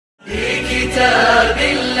كتاب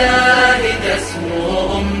الله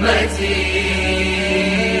تسمو أمتي،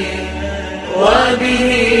 وبه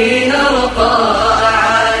نرقى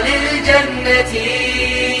أعالي الجنة.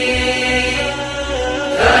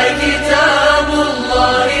 فكتاب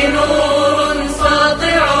الله نور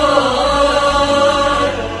ساطع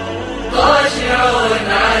خاشع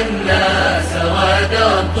عنا سواد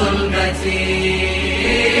الظلمة،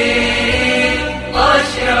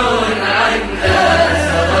 خاشع عنا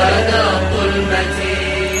سواد الظلمة.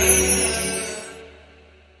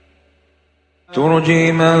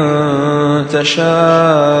 ترجي من تشاء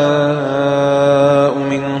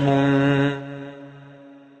منهم.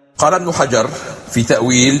 قال ابن حجر في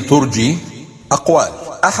تأويل ترجي أقوال: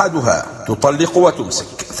 أحدها تطلق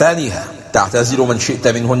وتمسك، ثانيها تعتزل من شئت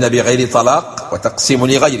منهن بغير طلاق وتقسم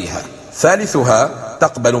لغيرها، ثالثها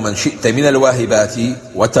تقبل من شئت من الواهبات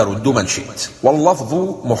وترد من شئت. واللفظ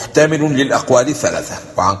محتمل للأقوال الثلاثة.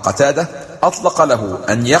 وعن قتادة أطلق له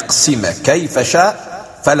أن يقسم كيف شاء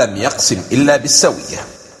فلم يقسم إلا بالسوية.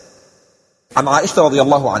 عن عائشة رضي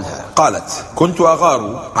الله عنها قالت: كنت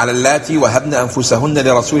أغار على اللاتي وهبن أنفسهن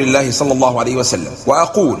لرسول الله صلى الله عليه وسلم،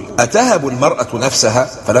 وأقول: أتهب المرأة نفسها؟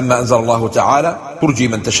 فلما أنزل الله تعالى: ترجي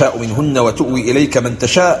من تشاء منهن وتؤوي إليك من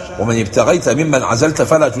تشاء ومن ابتغيت ممن عزلت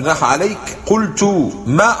فلا جناح عليك، قلت: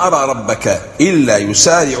 ما أرى ربك إلا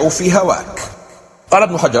يسارع في هواك. قال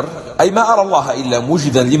ابن حجر: أي ما أرى الله إلا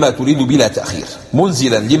موجدا لما تريد بلا تأخير،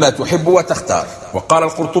 منزلا لما تحب وتختار. وقال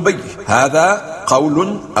القرطبي: هذا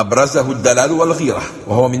قول أبرزه الدلال والغيرة،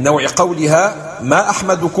 وهو من نوع قولها: ما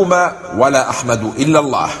أحمدكما ولا أحمد إلا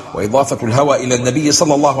الله. وإضافة الهوى إلى النبي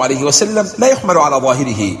صلى الله عليه وسلم لا يحمل على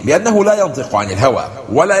ظاهره، لأنه لا ينطق عن الهوى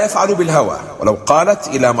ولا يفعل بالهوى، ولو قالت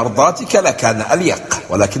إلى مرضاتك لكان أليق،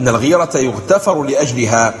 ولكن الغيرة يغتفر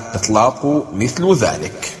لأجلها إطلاق مثل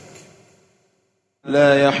ذلك.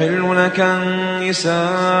 لا يحل لك النساء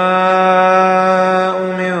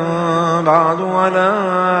من بعد ولا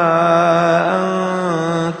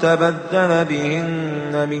أن تبدل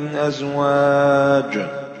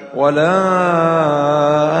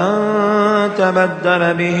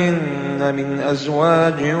بهن من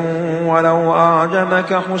أزواج ولو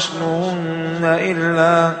أعجبك حسنهن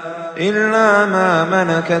إلا ما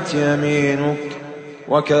ملكت يمينك،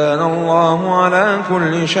 وكان الله على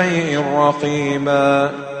كل شيء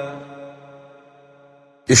رقيبا.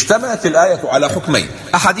 اشتملت الآية على حكمين: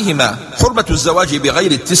 أحدهما حرمة الزواج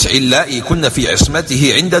بغير التسع اللائي كن في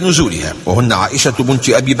عصمته عند نزولها، وهن عائشة بنت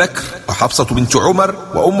أبي بكر، وحفصة بنت عمر،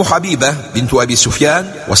 وأم حبيبة بنت أبي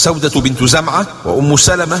سفيان، وسودة بنت زمعة، وأم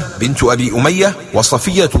سلمة بنت أبي أمية،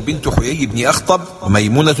 وصفية بنت حيي بن أخطب،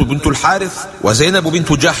 وميمونة بنت الحارث، وزينب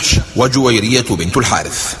بنت جحش، وجويرية بنت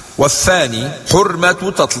الحارث. والثاني حرمة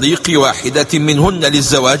تطليق واحدة منهن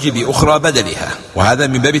للزواج بأخرى بدلها، وهذا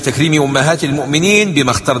من باب تكريم أمهات المؤمنين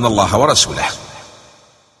بما اخترن الله ورسوله.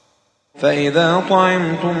 فإذا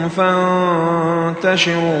طعمتم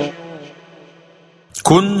فانتشروا.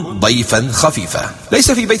 كن ضيفا خفيفا،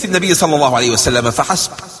 ليس في بيت النبي صلى الله عليه وسلم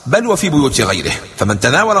فحسب، بل وفي بيوت غيره، فمن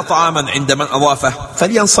تناول طعاما عند من أضافه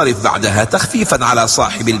فلينصرف بعدها تخفيفا على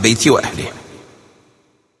صاحب البيت وأهله.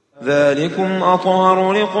 ذلكم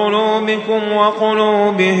أطهر لقلوبكم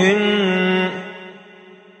وقلوبهن.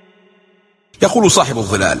 يقول صاحب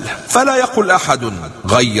الظلال: فلا يقل أحد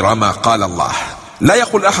غير ما قال الله. لا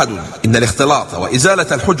يقول أحد إن الاختلاط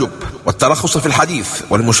وإزالة الحجب والترخص في الحديث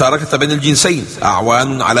والمشاركة بين الجنسين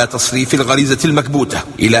أعوان على تصريف الغريزة المكبوتة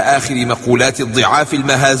إلى آخر مقولات الضعاف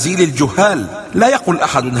المهازيل الجهال. لا يقول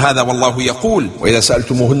أحد هذا، والله يقول: وإذا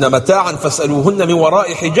سألتموهن متاعا فاسألوهن من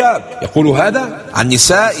وراء حجاب. يقول هذا عن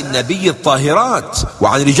نساء النبي الطاهرات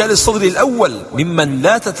وعن رجال الصدر الأول ممن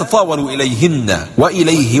لا تتطاول إليهن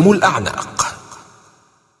وإليهم الأعناق.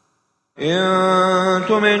 إن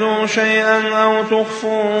تبدوا شيئا أو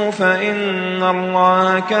تخفوه فإن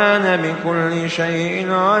الله كان بكل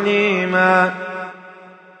شيء عليما.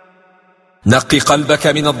 نقي قلبك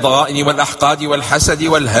من الضغائن والأحقاد والحسد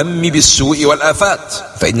والهم بالسوء والآفات،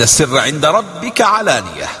 فإن السر عند ربك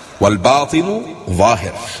علانية والباطن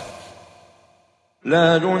ظاهر.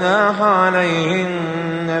 لا جناح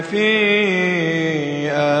عليهن في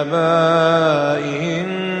آبائهن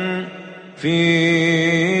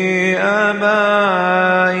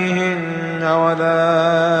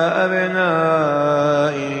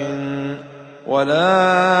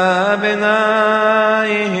ولا أبنائهن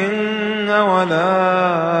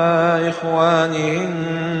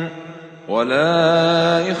ولا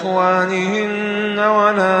إخوانهن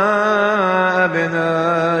ولا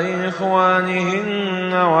أبناء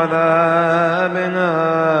إخوانهن ولا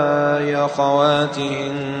أبناء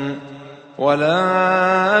أخواتهن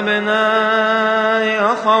ولا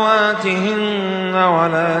أبناء أخواتهن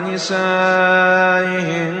ولا نسائهن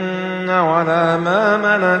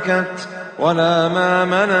ولا ما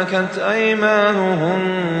ملكت أيمانهن.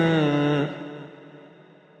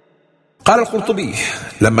 قال القرطبي: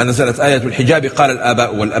 لما نزلت آية الحجاب قال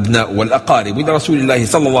الآباء والأبناء والأقارب لرسول الله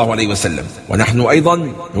صلى الله عليه وسلم: ونحن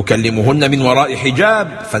أيضا نكلمهن من وراء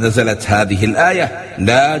حجاب، فنزلت هذه الآية: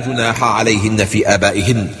 لا جناح عليهن في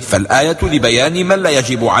آبائهن. فالآية لبيان من لا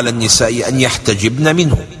يجب على النساء أن يحتجبن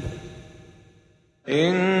منه.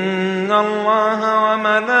 إن الله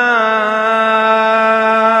وملائكته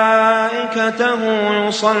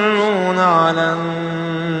يصلون على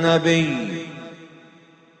النبي.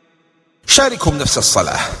 شاركهم نفس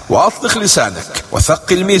الصلاة، وأطلق لسانك،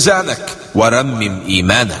 وثقل ميزانك، ورمم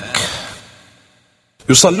إيمانك.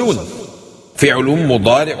 يصلون فعل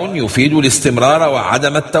مضارع يفيد الاستمرار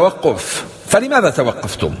وعدم التوقف، فلماذا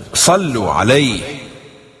توقفتم؟ صلوا عليه.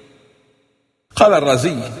 قال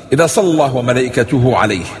الرازي: إذا صلى الله وملائكته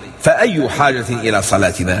عليه فأي حاجة إلى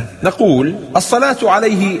صلاتنا؟ نقول: الصلاة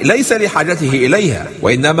عليه ليس لحاجته إليها،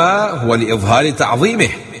 وإنما هو لإظهار تعظيمه،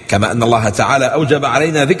 كما أن الله تعالى أوجب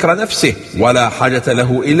علينا ذكر نفسه ولا حاجة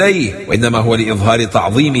له إليه، وإنما هو لإظهار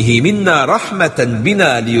تعظيمه منا رحمة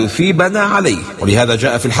بنا ليثيبنا عليه. ولهذا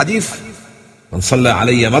جاء في الحديث: من صلى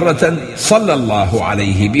علي مرة صلى الله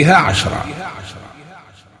عليه بها 10.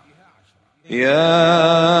 يا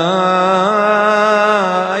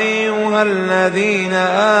أيها الذين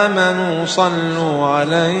آمنوا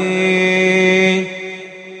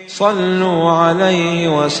صلوا عليه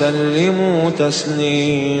وسلموا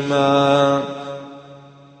تسليما.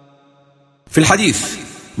 في الحديث: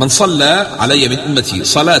 من صلى علي من أمتي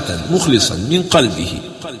صلاة مخلصا من قلبه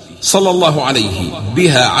صلى الله عليه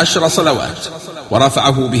بها 10 صلوات،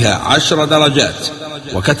 ورفعه بها 10 درجات،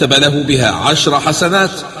 وكتب له بها 10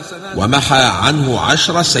 حسنات، ومحى عنه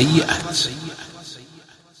 10 سيئات.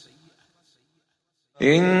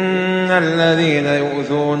 إن الذين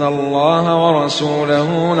يؤذون الله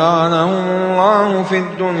ورسوله لعنهم الله في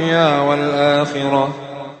الدنيا والآخرة.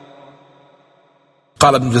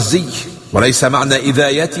 قال ابن جزي: وليس معنى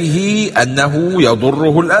إذايته أنه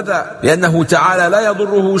يضره الأذى، لأنه تعالى لا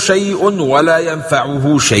يضره شيء ولا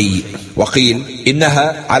ينفعه شيء. وقيل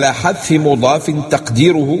إنها على حذف مضاف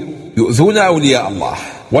تقديره يؤذون أولياء الله،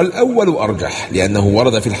 والأول أرجح، لأنه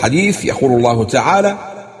ورد في الحديث يقول الله تعالى: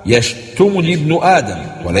 يشتمني ابن آدم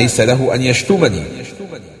وليس له أن يشتمني،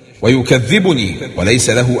 ويكذبني وليس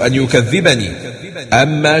له أن يكذبني،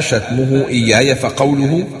 أما شتمه إياي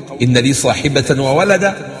فقوله إن لي صاحبة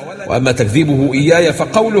وولدا، وأما تكذيبه إياي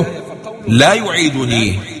فقوله لا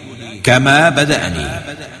يعيدني كما بدأني.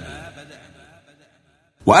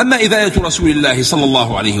 وأما إذاية رسول الله صلى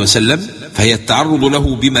الله عليه وسلم فهي التعرض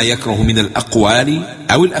له بما يكره من الأقوال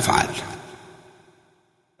أو الأفعال.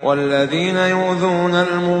 والذين يؤذون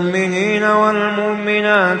المؤمنين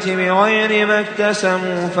والمؤمنات بغير ما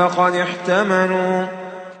اكتسبوا فقد احتملوا.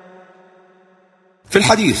 في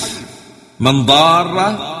الحديث: من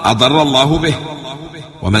ضار أضر الله به،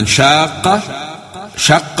 ومن شاق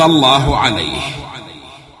شق الله عليه.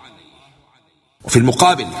 وفي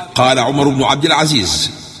المقابل قال عمر بن عبد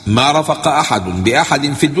العزيز: ما رفق أحد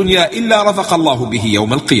بأحد في الدنيا إلا رفق الله به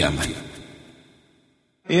يوم القيامة.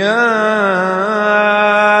 يا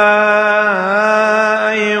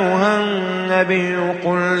أيها النبي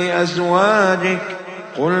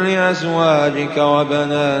قل لأزواجك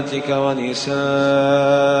وبناتك ونساء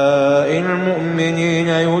المؤمنين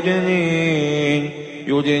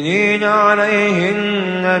يدنين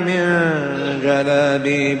عليهن من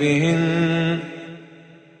جلابيبهن.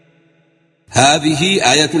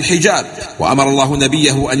 هذه آية الحجاب، وأمر الله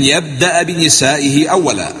نبيه أن يبدأ بنسائه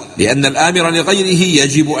أولا، لأن الآمر لغيره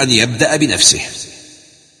يجب أن يبدأ بنفسه.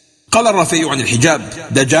 قال الرافعي عن الحجاب: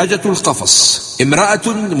 دجاجة القفص، امرأة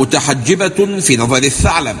متحجبة في نظر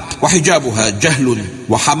الثعلب، وحجابها جهل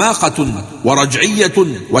وحماقة ورجعية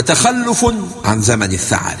وتخلف عن زمن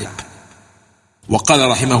الثعالب. وقال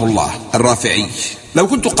رحمه الله الرافعي: لو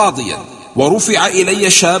كنت قاضيا ورفع إلي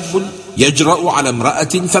شاب يجرأ على امرأة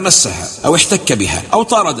فمسها أو احتك بها أو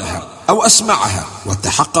طاردها أو أسمعها،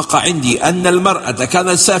 وتحقق عندي أن المرأة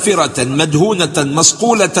كانت سافرة مدهونة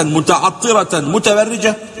مصقولة متعطرة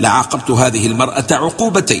متبرجة، لعاقبت هذه المرأة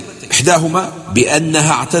عقوبتين: إحداهما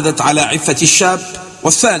بأنها اعتدت على عفة الشاب،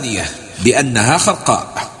 والثانية بأنها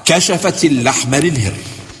خرقاء كشفت اللحم للهر.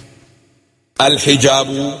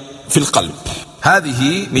 الحجاب في القلب.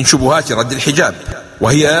 هذه من شبهات رد الحجاب،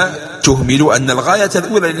 وهي تهمل أن الغاية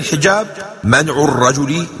الأولى للحجاب منع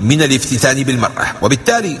الرجل من الافتتان بالمرأة،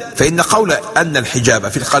 وبالتالي فإن قول أن الحجاب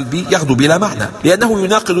في القلب يغدو بلا معنى، لأنه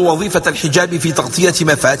يناقض وظيفة الحجاب في تغطية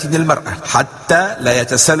مفاتن المرأة حتى لا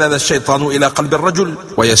يتسلل الشيطان إلى قلب الرجل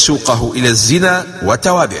ويسوقه إلى الزنا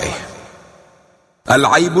وتوابعه.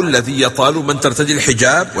 العيب الذي يطال من ترتدي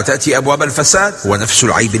الحجاب وتأتي أبواب الفساد هو نفس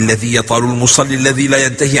العيب الذي يطال المصلي الذي لا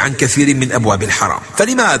ينتهي عن كثير من أبواب الحرام.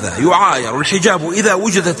 فلماذا يعاير الحجاب إذا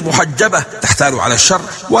وجدت محجبة تحتال على الشر،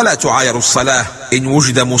 ولا تعاير الصلاة إن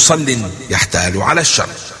وجد مصل يحتال على الشر؟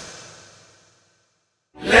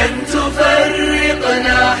 لن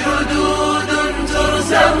تفرقنا حدود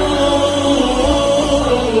ترسم،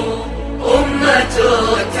 أمة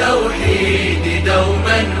التوحيد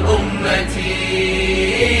دوما أمتي،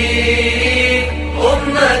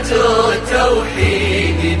 أمة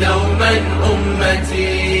التوحيد دوما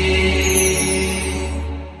أمتي.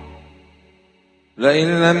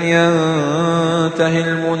 لئن لم ينته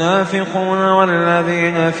المنافقون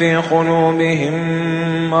والذين في قلوبهم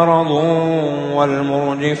مرض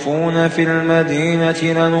والمرجفون في المدينة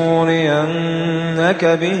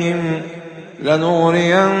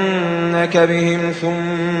لنورينك بهم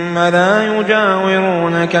ثم لا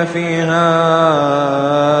يجاورونك فيها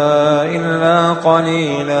إلا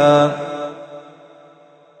قليلا.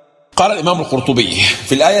 قال الإمام القرطبي: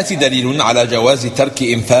 في الآية دليل على جواز ترك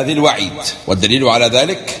إنفاذ الوعيد، والدليل على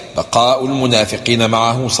ذلك بقاء المنافقين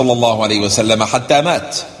معه صلى الله عليه وسلم حتى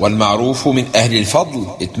مات، والمعروف من أهل الفضل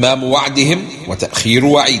إتمام وعدهم وتأخير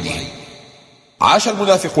وعيدهم. عاش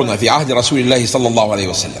المنافقون في عهد رسول الله صلى الله عليه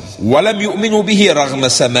وسلم ولم يؤمنوا به رغم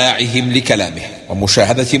سماعهم لكلامه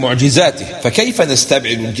ومشاهدة معجزاته، فكيف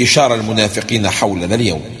نستبعد انتشار المنافقين حولنا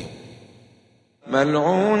اليوم؟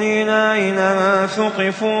 ملعونين أينما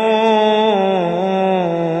ثقفوا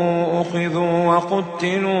أخذوا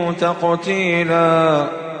وقتلوا تقتيلا.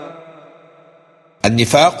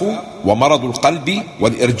 النفاق ومرض القلب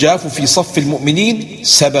والإرجاف في صف المؤمنين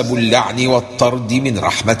سبب اللعن والطرد من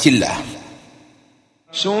رحمة الله.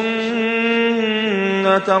 سنة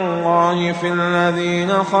الله في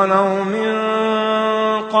الذين خلوا من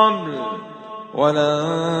قبل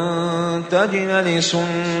ولن تجد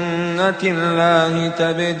لسنة الله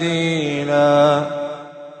تبديلا.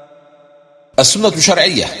 السنة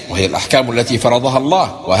شرعية وهي الأحكام التي فرضها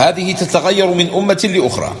الله، وهذه تتغير من أمة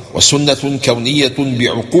لأخرى، والسنة كونية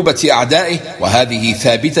بعقوبة أعدائه، وهذه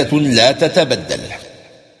ثابتة لا تتبدل.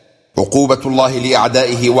 عقوبة الله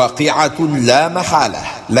لأعدائه واقعة لا محالة،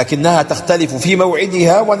 لكنها تختلف في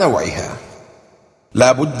موعدها ونوعها.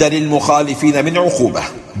 لا بد للمخالفين من عقوبة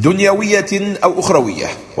دنيوية أو أخروية،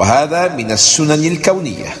 وهذا من السنن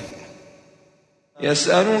الكونية.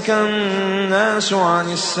 يسألك الناس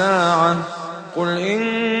عن الساعة قل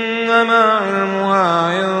إنما علمها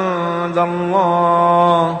عند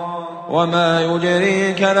الله وما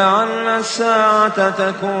يدريك لعل الساعة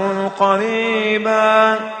تكون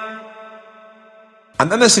قريبا.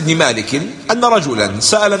 عن أنس بن مالك أن رجلا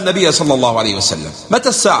سأل النبي صلى الله عليه وسلم: متى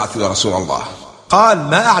الساعة يا رسول الله؟ قال: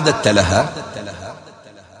 ما أعددت لها؟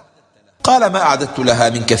 قال: ما أعددت لها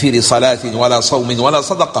من كثير صلاة ولا صوم ولا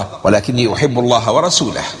صدقة، ولكني أحب الله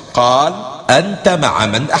ورسوله. قال: أنت مع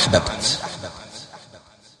من أحببت.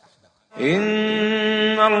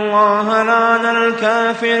 إن الله لعن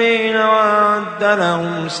الكافرين وأعد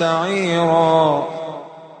لهم سعيرا.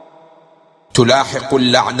 تلاحق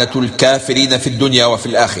اللعنة الكافرين في الدنيا وفي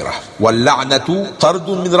الآخرة، واللعنة طرد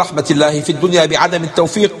من رحمة الله في الدنيا بعدم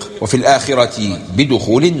التوفيق، وفي الآخرة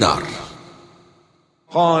بدخول النار.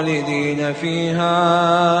 خالدين فيها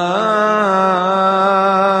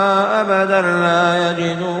أبدا لا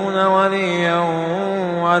يجدون وليا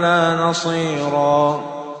ولا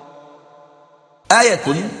نصيرا. آية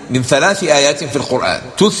من 3 آيات في القرآن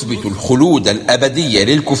تثبت الخلود الأبدي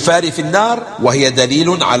للكفار في النار، وهي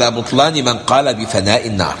دليل على بطلان من قال بفناء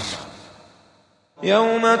النار.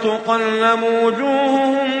 يوم تقلب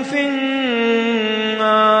وجوههم في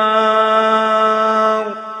النار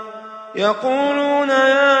يقولون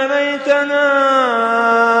يا ليتنا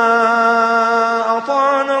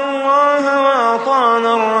أطعنا الله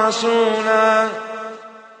وأطعنا الرسولا.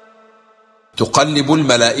 تقلب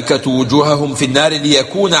الملائكة وجوههم في النار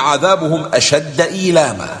ليكون عذابهم أشد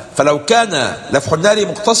إيلاما، فلو كان لفح النار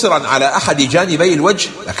مقتصرا على أحد جانبي الوجه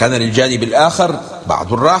لكان للجانب الآخر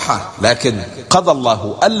بعض الراحة، لكن قضى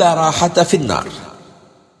الله ألا راحة في النار.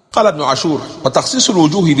 قال ابن عاشور: وتخصيص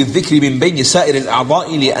الوجوه بالذكر من بين سائر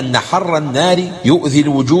الأعضاء لأن حر النار يؤذي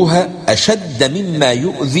الوجوه أشد مما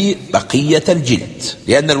يؤذي بقية الجلد،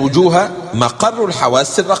 لأن الوجوه مقر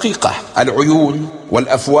الحواس الرقيقة: العيون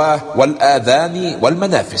والأفواه والآذان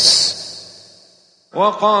والمنافس.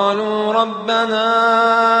 وقالوا ربنا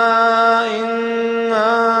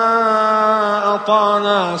إنا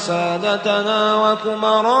أطعنا سادتنا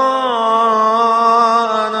وكبراءنا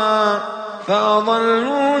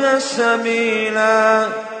فأضلونا السبيلا.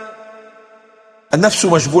 النفس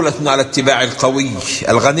مجبولة على اتباع القوي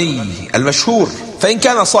الغني المشهور، فإن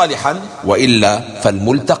كان صالحا، وإلا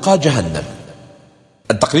فالملتقى جهنم.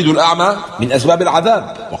 التقليد الأعمى من أسباب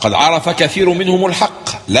العذاب، وقد عرف كثير منهم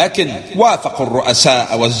الحق، لكن وافقوا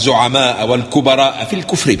الرؤساء والزعماء والكبراء في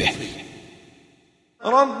الكفر به.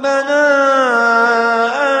 ربنا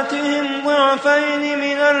آتهم ضعفين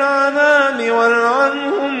من العذاب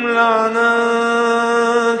والعنهم لعنا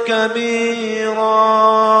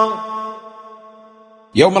كبيرا.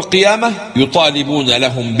 يوم القيامة يطالبون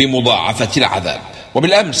لهم بمضاعفة العذاب،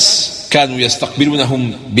 وبالأمس كانوا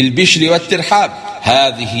يستقبلونهم بالبشر والترحاب.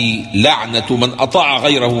 هذه لعنة من أطاع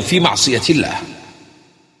غيره في معصية الله.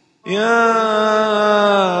 يا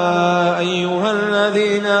أيها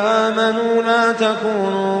الذين آمنوا لا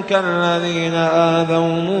تكونوا كالذين آذوا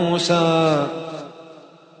موسى.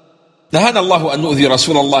 نهانا الله أن نؤذي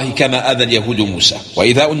رسول الله كما آذى اليهود موسى،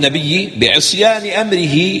 وإيذاء النبي بعصيان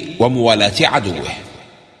أمره وموالاة عدوه.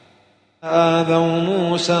 آذوا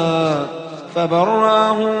موسى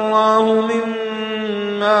فبرأه الله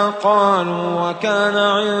مما قالوا وكان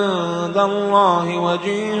عند الله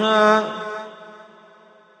وجيها.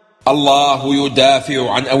 الله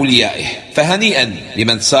يدافع عن أوليائه، فهنيئا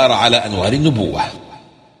لمن سار على أنوار النبوة.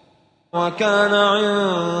 وكان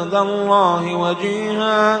عند الله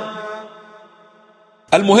وجيها.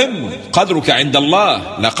 المهم قدرك عند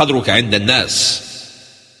الله، لا قدرك عند الناس.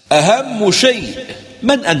 أهم شيء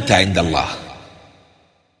من أنت عند الله.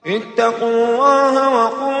 اتقوا الله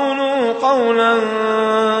وقولوا قولا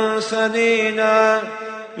سديدا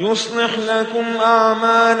يصلح لكم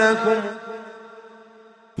أعمالكم.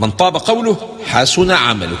 من طاب قوله حسن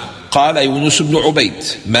عمله. قال يونس بن عبيد: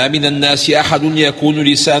 ما من الناس أحد يكون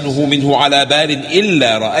لسانه منه على بال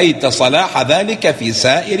إلا رأيت صلاح ذلك في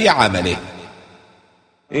سائر عمله.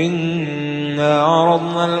 إنا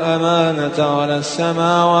عرضنا الأمانة على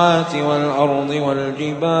السماوات والأرض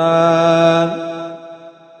والجبال.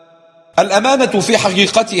 الأمانة في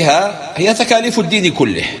حقيقتها هي تكاليف الدين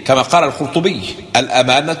كله، كما قال القرطبي: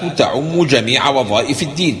 الأمانة تعم جميع وظائف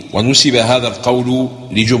الدين، ونسب هذا القول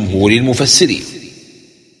لجمهور المفسرين.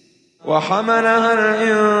 وحملها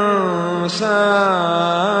الإنسان.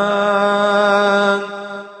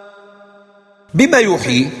 بما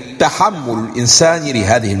يوحي تحمل الإنسان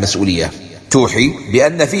لهذه المسؤولية، توحي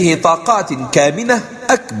بأن فيه طاقات كامنة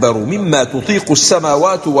أكبر مما تطيق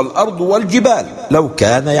السماوات والأرض والجبال لو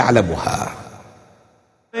كان يعلمها.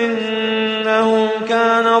 إنه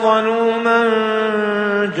كان ظلوما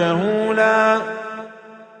جهولا.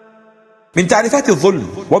 من تعريفات الظلم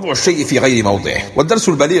وضع الشيء في غير موضعه، والدرس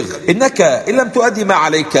البليغ: إنك إن لم تؤدي ما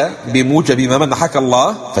عليك بموجب ما منحك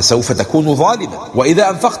الله فسوف تكون ظالما، وإذا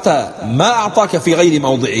أنفقت ما أعطاك في غير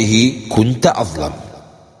موضعه كنت أظلم.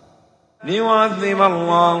 ليعذب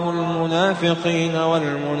الله المنافقين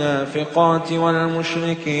والمنافقات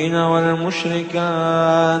والمشركين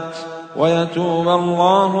والمشركات ويتوب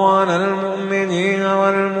الله على المؤمنين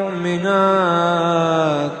والمؤمنات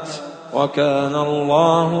وكان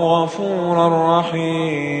الله غفورا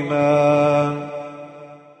رحيما.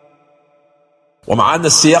 ومع أن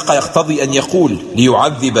السياق يقتضي أن يقول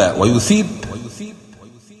ليعذب ويثيب،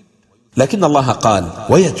 لكن الله قال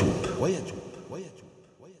ويتوب،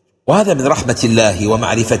 وهذا من رحمة الله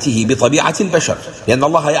ومعرفته بطبيعة البشر، لأن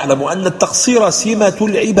الله يعلم أن التقصير سمة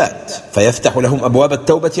العباد، فيفتح لهم أبواب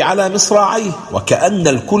التوبة على مصراعيه، وكأن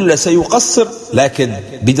الكل سيقصر لكن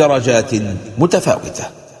بدرجات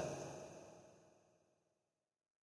متفاوتة.